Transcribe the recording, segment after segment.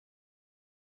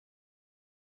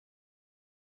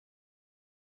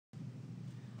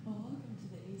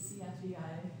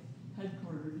ACFEI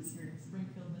headquarters here in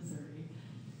Springfield, Missouri.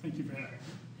 Thank you for having me.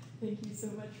 Thank you so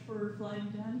much for flying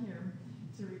down here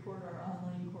to record our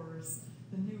online course,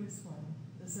 the newest one,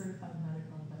 the Certified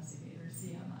Medical Investigator,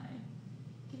 CMI.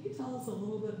 Can you tell us a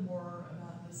little bit more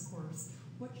about this course?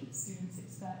 What should students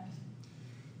expect?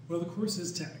 Well, the course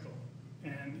is technical,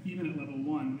 and even at level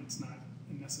 1, it's not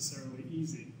necessarily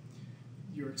easy.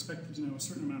 You're expected to know a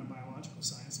certain amount of biological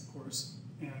science, of course,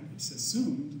 and it's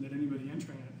assumed that anybody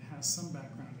entering it has some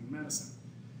background in medicine,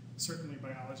 certainly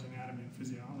biology, anatomy, and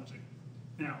physiology.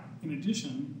 Now, in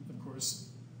addition, of course,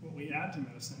 what we add to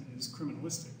medicine is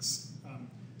criminalistics.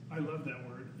 I love that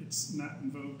word. It's not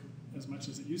in vogue as much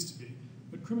as it used to be,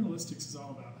 but criminalistics is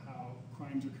all about how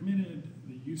crimes are committed,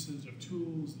 the usage of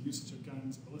tools, the usage of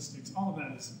guns, ballistics, all of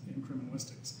that is in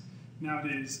criminalistics.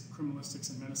 Nowadays,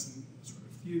 criminalistics and medicine sort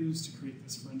of fuse to create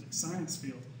this forensic science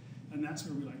field, and that's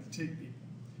where we like to take people,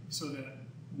 so that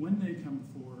when they come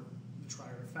before the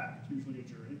trier of fact, usually a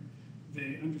jury,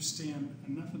 they understand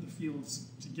enough of the fields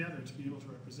together to be able to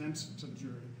represent to the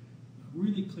jury a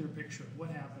really clear picture of what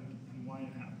happened and why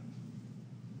it happened.